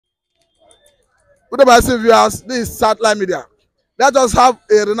Good evening, viewers. This is Satellite Media. Let us have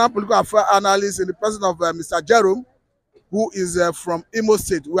a renowned political affairs analyst in the person of Mr. Jerome, who is from Imo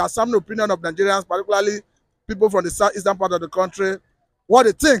State. We are some opinion of Nigerians, particularly people from the southeastern part of the country, what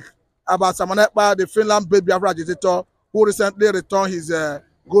they think about Simon Ekpa, the Finland-based Biafra agitator, who recently returned his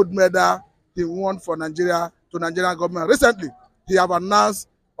gold medal he won for Nigeria to Nigerian government. Recently, he have announced,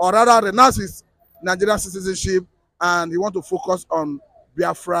 or rather renounced his Nigerian citizenship, and he want to focus on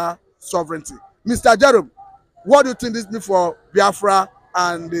Biafra sovereignty. Mr. Jerome, what do you think this means for Biafra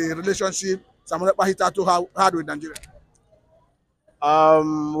and the relationship Simon Ekpa hitherto had with Nigeria?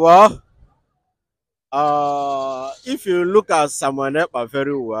 Well, if you look at Simon Ekpa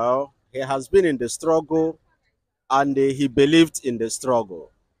very well, he has been in the struggle and he believed in the struggle.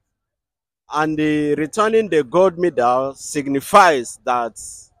 And returning the gold medal signifies that,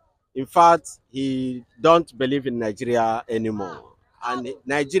 in fact, he don't believe in Nigeria anymore. And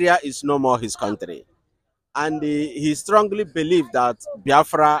Nigeria is no more his country. And he strongly believes that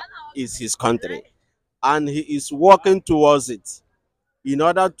Biafra is his country. And he is working towards it in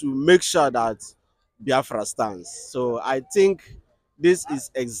order to make sure that Biafra stands. So I think this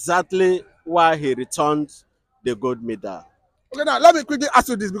is exactly why he returned the gold medal. Okay, now let me quickly ask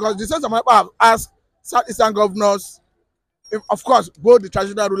you this, because the sense of my have asked Southeastern governors, of course, both the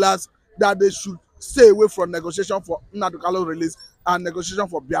traditional rulers, that they should stay away from negotiation for Nnamdi Kanu release and negotiation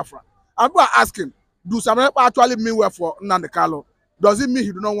for Biafra. And people are asking, do Simon Ekpa actually mean well for Nnamdi Kanu? Does it mean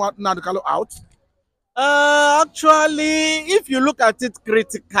he do not want Nnamdi Kanu out? Actually, if you look at it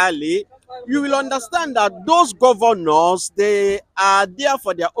critically, you will understand that those governors, they are there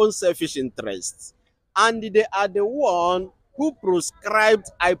for their own selfish interests. And they are the one who proscribed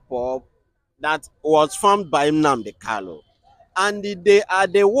IPOB that was formed by Nnamdi Kanu. And they are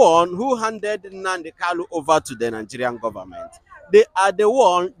the one who handed Nnamdi Kanu over to the Nigerian government. They are the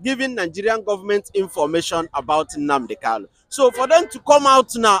one giving Nigerian government information about Nnamdi Kanu. So for them to come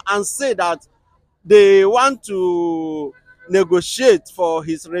out now and say that they want to negotiate for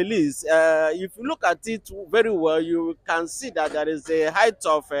his release, if you look at it very well, you can see that there is a height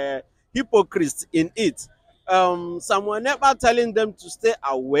of hypocrisy in it. Someone never telling them to stay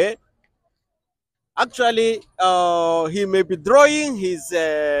away. Actually, he may be drawing his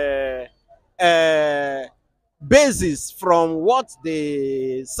basis from what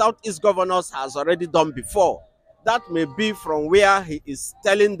the Southeast governors has already done before. That may be from where he is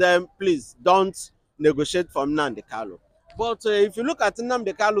telling them, please don't negotiate from Nnamdi Kanu. But if you look at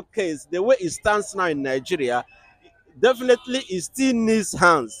Nnamdi Kanu case, the way it stands now in Nigeria, definitely it still needs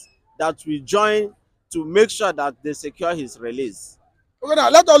hands that we join to make sure that they secure his release. Okay, now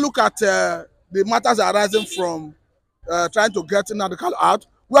let us look at the matters arising from trying to get Nnamdi Kanu out.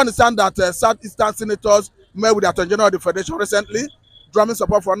 We understand that Southeastern senators met with the Attorney General of the Federation recently, drumming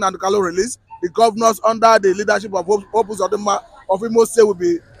support for Nnamdi Kanu release. The governors under the leadership of Opus of Imo State will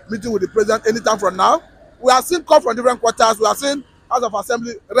be meeting with the president anytime from now. We are seeing calls from different quarters. We are seeing House of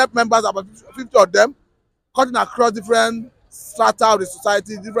Assembly rep members, about 50 of them, cutting across different strata of the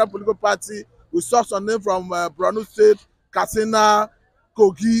society, different political parties. We saw some names from Borno State, Katsina,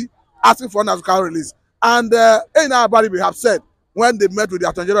 Kogi, asking for Nnamdi Kanu release. And we have said, when they met with the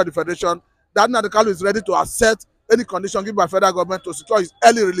Attorney General of the Federation, that Nnamdi Kanu is ready to accept any condition given by federal government to secure his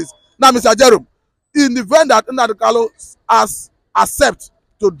early release. Now, Mr. Jerome, in the event that Nnamdi Kanu has accept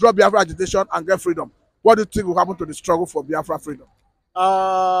to drop Biafra agitation and get freedom, what do you think will happen to the struggle for Biafra freedom?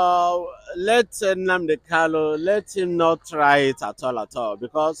 Let Nnamdi Kanu, let him not try it at all,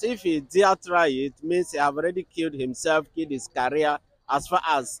 because if he dare try it, means he have already killed himself, killed his career as far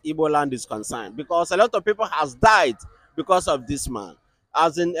as Igbo land is concerned, because a lot of people has died because of this man.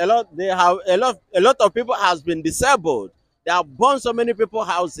 As in a lot of people has been disabled. They have burned so many people's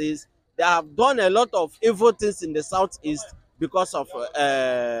houses. They have done a lot of evil things in the southeast because of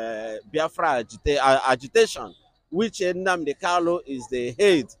Biafra agitation, which Nnamdi Kanu is the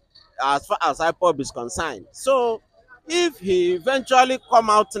head as far as IPOB is concerned. So if he eventually come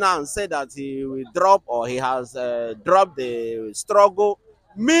out now and say that he will drop, or he has dropped the struggle,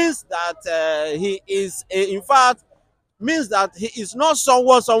 means that he is in fact means that he is not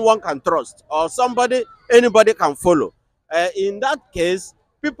someone can trust, or anybody can follow. In that case,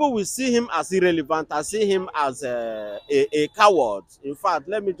 people will see him as irrelevant, I see him as a coward. In fact,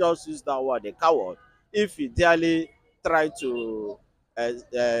 let me just use that word, a coward, if he daily try to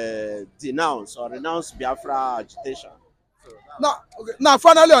denounce or renounce Biafra agitation. Now,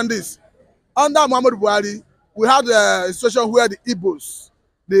 finally on this, under Muhammadu Buhari, we had a situation where the Igbos,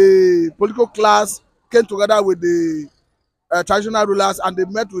 the political class, came together with the traditional rulers, and they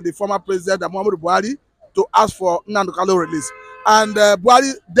met with the former president Muhammadu Buhari to ask for Nnamdi Kanu release. And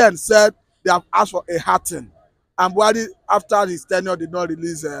Buhari then said they have asked for a hearting. And Buhari, after his tenure, did not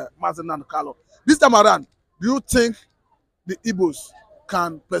release Mazen and Kalo. This time around, do you think the Igbos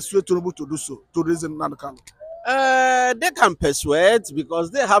can persuade Tinubu to do so, to release Nnamdi Kanu? They can persuade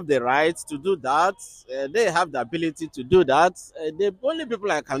because they have the right to do that. They have the ability to do that. The only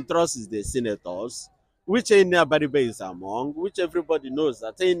people I can trust is the senators, which Enya Baribe is among, which everybody knows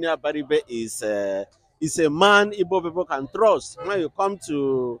that Enya Baribe is a man Igbo people can trust when you come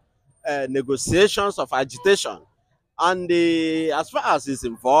to negotiations of agitation. And as far as he's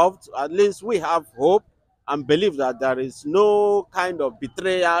involved, at least we have hope and believe that there is no kind of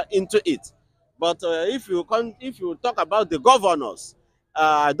betrayal into it. But if you talk about the governors,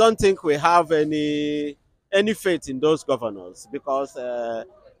 I don't think we have any faith in those governors because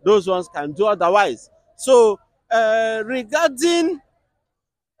those ones can do otherwise. So regarding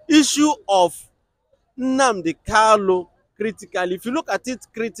issue of Nnamdi Kanu critically, if you look at it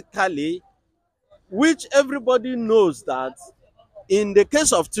critically, which everybody knows that in the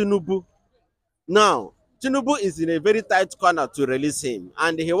case of Tinubu, now Tinubu is in a very tight corner to release him,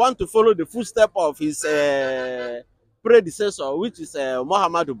 and he wants to follow the footstep of his predecessor, which is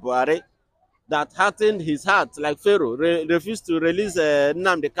Muhammadu Buhari, that hardened his heart like Pharaoh, refused to release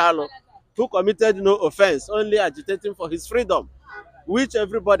Nnamdi Kanu, who committed no offense, only agitating for his freedom, which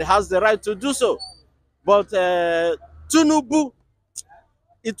everybody has the right to do so. But Tinubu,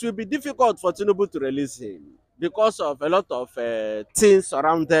 it will be difficult for Tinubu to release him because of a lot of things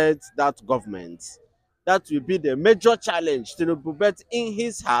surrounded that government. That will be the major challenge Tinubu. But in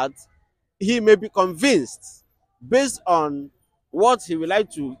his heart, he may be convinced based on what he would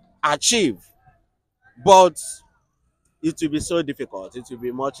like to achieve. But it will be so difficult. It will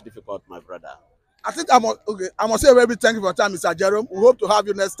be much difficult, my brother. I think I must say a very big thank you for your time, Mr. Jerome. We hope to have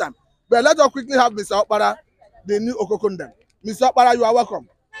you next time. But let us quickly have Mr. Okpara, the new Okokundem. Mr. Okpara, you are welcome.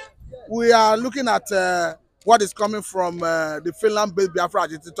 We are looking at what is coming from the Finland-based Biafra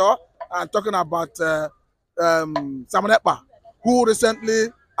agitator and talking about Simon Ekpa, who recently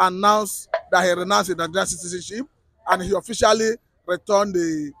announced that he renounced his Nigerian citizenship and he officially returned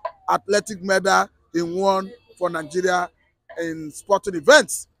the athletic medal he won for Nigeria in sporting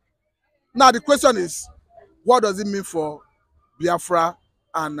events. Now the question is, what does it mean for Biafra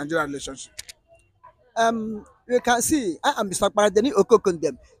and Nigeria relationship? You can see, I am Mr. Paradeni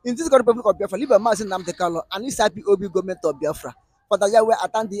Okokundem. In this Republic of Biafra, live a mass in Nnamdi Kanu and this IPOB government of Biafra. For the Yahweh,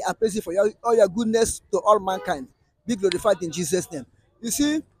 attend the and praise you for all your goodness to all mankind. Be glorified in Jesus' name. You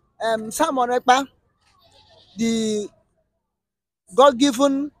see, Simon Ekpa, the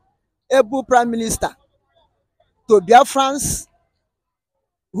God-given able Prime Minister to Biafrans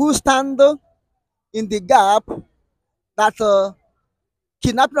who stand in the gap that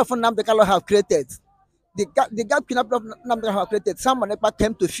kidnapping of Nnamdi Kanu have created. The gap kidnapping of Nnamdi Kanu have created. Simon Ekpa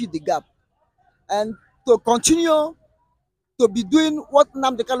came to fill the gap and to continue to be doing what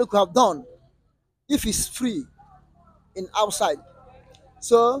Nnamdi Kanu could have done if he's free in outside.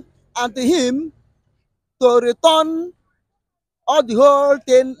 So, and to him to return all the whole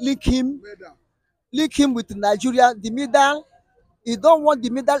thing, link him with Nigeria, the medal. He don't want the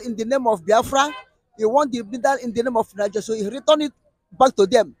medal in the name of Biafra. He want the medal in the name of Nigeria. So he returned it back to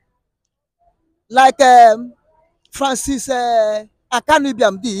them. Like Francis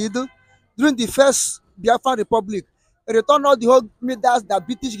Akanibiam did during the first Biafran Republic. He returned all the whole medals that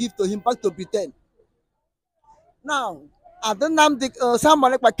British give to him back to Britain. Now, and then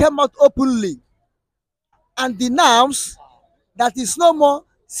Simon Ekpa came out openly and denounced that he's no more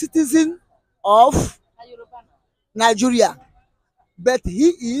citizen of Nigeria, but he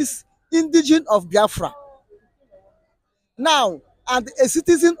is indigenous of Biafra. Now, and a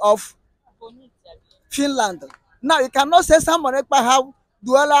citizen of Finland. Now, you cannot say Simon Ekpa have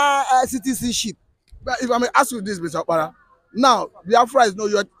dual citizenship. But if I may ask you this, Mr. Okpara, now Biafra is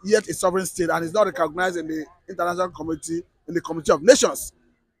not yet a sovereign state and is not recognized in the international community, in the Community of Nations.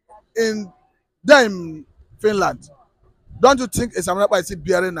 In Finland, don't you think a Simon Ekpa is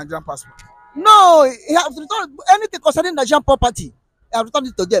bearing Nigerian passport? No, he has returned anything concerning Nigerian property. He has returned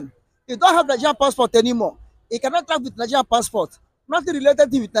it to them. He don't have Nigerian passport anymore. He cannot travel with Nigerian passport. Nothing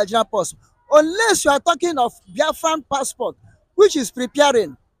related with Nigerian passport. Unless you are talking of Biafran passport, which is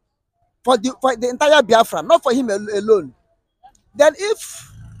preparing for the entire Biafra, not for him alone. Then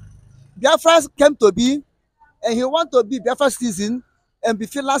if Biafra came to be and he want to be Biafra citizen and be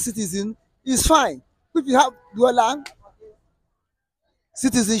Finland citizen, it's fine. If you have dual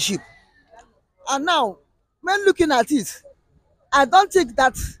citizenship. And now, when looking at it, I don't think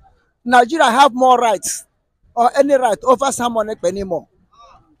that Nigeria have more rights or any right over Simon Ekpa anymore.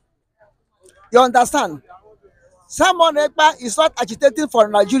 You understand? Simon Ekpa is not agitating for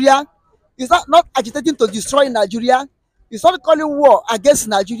Nigeria. He's not agitating to destroy Nigeria. He's not calling war against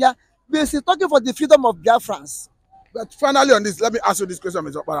Nigeria. But he's talking for the freedom of Biafrans. But finally on this, let me ask you this question,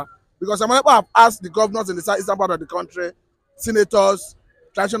 Mr. Okpara. Because some people have asked the governors in the southeastern part of the country, senators,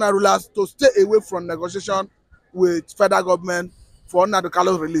 traditional rulers to stay away from negotiation with federal government for Nnamdi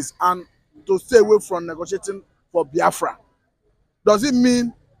Kanu's release and to stay away from negotiating for Biafra. Does it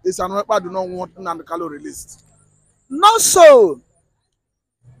mean the Simon Ekpa do not want Nnamdi Kanu released? Not so.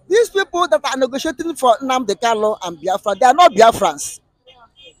 These people that are negotiating for Nnamdi Kanu and Biafra, they are not Biafrans.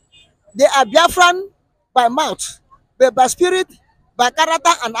 They are Biafran by mouth, but by spirit, by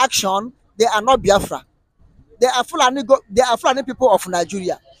character and action, they are not Biafra. They are Fulani people of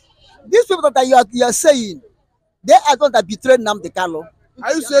Nigeria. These people that you are saying, they are those that betrayed Nnamdi Kanu.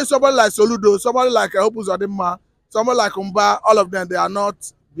 Are you saying somebody like Soludo, somebody like Hope Uzodinma, somebody like Umba, all of them, they are not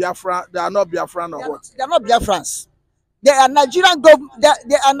Biafra, they are not Biafran or what? They are not Biafrans. They are Nigerian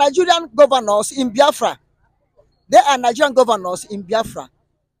governors in Biafra. They are Nigerian governors in Biafra.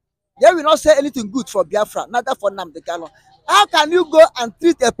 They will not say anything good for Biafra, neither for Nnamdi Kanu. How can you go and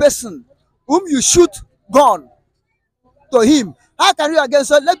treat a person whom you shoot gun to him? How can you again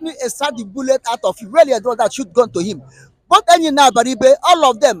say, let me extract the bullet out of you? Really, a that shoot gun to him. But any now, Baribe, all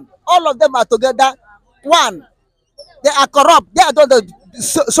of them are together. One, they are corrupt. They are those that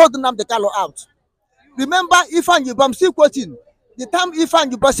sold Nnamdi Kanu out. Remember, Ifan Yuba, I'm still quoting. The time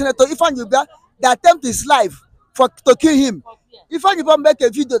Ifan Yuba, Senator Ifan Yuba, they attempt his life to kill him. Ifan Yuba make a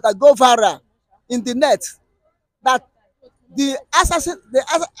video that go viral in the net that the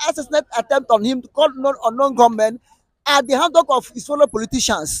assassinate attempt on him to call unknown gunmen at the hand of his fellow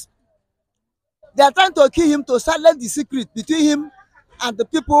politicians. They are trying to kill him to silence the secret between him and the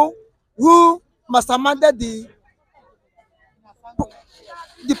people who masterminded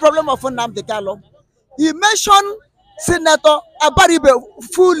the problem of Nnamdi Kanu. He mentioned Senator Abaribe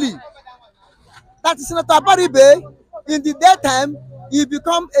fully. That Senator Abaribe, in the daytime, he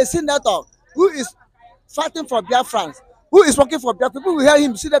become a senator who is fighting for Biafrans, who is working for Biafra. People will hear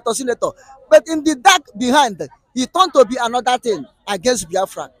him, senator. But in the dark behind, he turned to be another thing against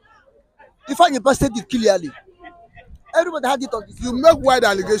Biafra. If I invested it clearly, everybody had it on this. You make wide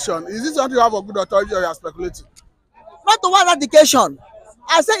allegation. Is this something you have a good authority or you are speculating? Not a wide allegation.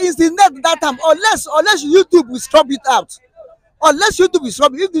 I say it's the net that time. Unless YouTube will stop it out. Unless YouTube will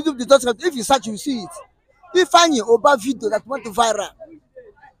stop it. If YouTube does not, if you search, you see it. If find you over video that went viral,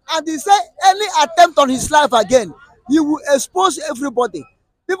 and he say any attempt on his life again, he will expose everybody.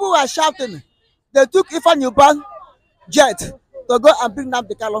 People were shouting. They took Ifan Yuba jet to go and bring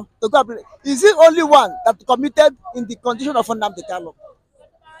Nnamdi Kanu. To go and bring. Is he only one that committed in the condition of Nnamdi Kanu?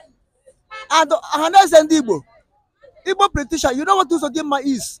 And Hanes and Igbo politician, you know what Uzodinma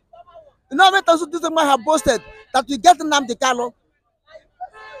is? You know what Uzodinma have boasted that we get Nnamdi Kanu,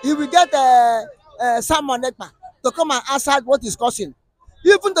 he will get Simon Ekpa to come and answer what is causing.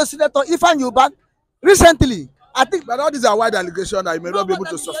 Even the Senator Ifan Yuba recently, I think. But all these are wide allegations that you may not be able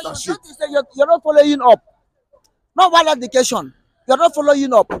to substantiate. You're not following up. Not wide allegation. You're not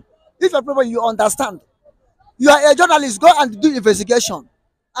following up. If you're probably you understand. You are a journalist. Go and do investigation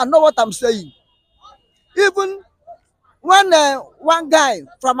and know what I'm saying. Even when one guy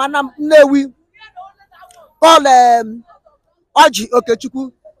from Nnewi called Oji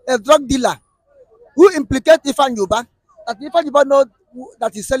Okechukwu, a drug dealer, who implicated Ifan Yuba, that Ifan Yuba know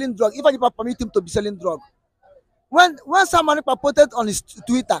that he's selling drug. Ifan Yuba permit him to be selling drug. When someone posted on his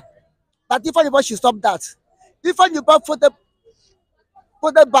Twitter that Ifan Yuba should stop that, Ifan Yuba put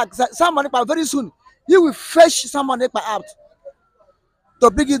it back. Someone very soon he will fetch someone out to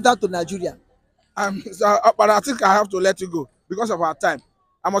bring it down to Nigeria. But I think I have to let you go because of our time.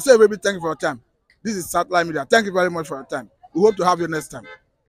 I must say, baby, thank you for your time. This is Satellite Media. Thank you very much for your time. We hope to have you next time.